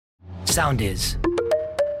Soundis.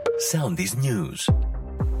 Soundis News.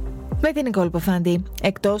 Με την Νικόλη Ποφάντη.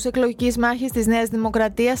 Εκτός εκλογικής μάχης της Νέας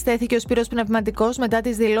Δημοκρατίας στέθηκε ο Σπύρος Πνευματικός μετά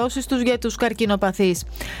τις δηλώσεις τους για τους καρκινοπαθείς.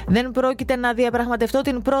 Δεν πρόκειται να διαπραγματευτώ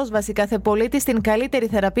την πρόσβαση κάθε πολίτη στην καλύτερη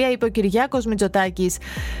θεραπεία, είπε ο Κυριάκος Μητσοτάκης.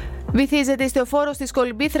 Βυθίζεται ιστιοφόρος στις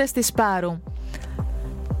κολυμπήθρες της Σπάρου.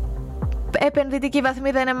 Επενδυτική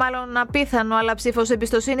βαθμίδα είναι μάλλον απίθανο, αλλά ψήφος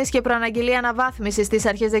εμπιστοσύνης και προαναγγελία αναβάθμισης στις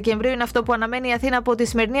αρχές Δεκεμβρίου είναι αυτό που αναμένει η Αθήνα από τη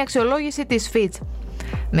σημερινή αξιολόγηση της Fitch.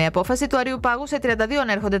 Με απόφαση του Αριού Πάγου, σε 32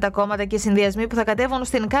 ανέρχονται τα κόμματα και οι συνδυασμοί που θα κατέβουν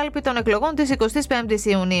στην κάλπη των εκλογών της 25ης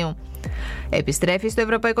Ιουνίου. Επιστρέφει στο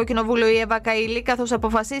Ευρωπαϊκό Κοινοβούλιο η Εύα Καηλή, καθώς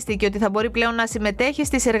αποφασίστηκε ότι θα μπορεί πλέον να συμμετέχει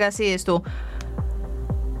στις εργασίες του.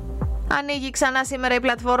 Ανοίγει ξανά σήμερα η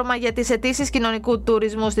πλατφόρμα για τις αιτήσεις κοινωνικού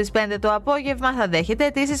τουρισμού στις 5 το απόγευμα. Θα δέχεται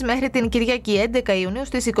αιτήσεις μέχρι την Κυριακή 11 Ιουνίου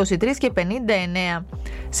στις 23:59.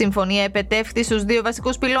 Συμφωνία επετεύχθη στους δύο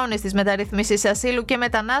βασικούς πυλώνες της μεταρρύθμισης ασύλου και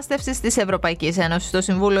μετανάστευσης της Ευρωπαϊκής Ένωσης. Στο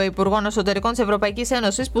Συμβούλιο Υπουργών Εσωτερικών της Ευρωπαϊκής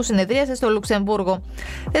Ένωσης, που συνεδρίασε στο Λουξεμβούργο,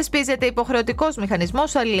 θεσπίζεται υποχρεωτικός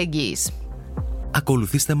μηχανισμός αλληλεγγύης.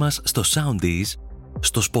 Ακολουθήστε μας στο Soundis,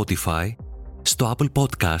 στο Spotify, στο Apple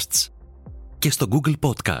Podcasts και στο Google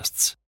Podcasts.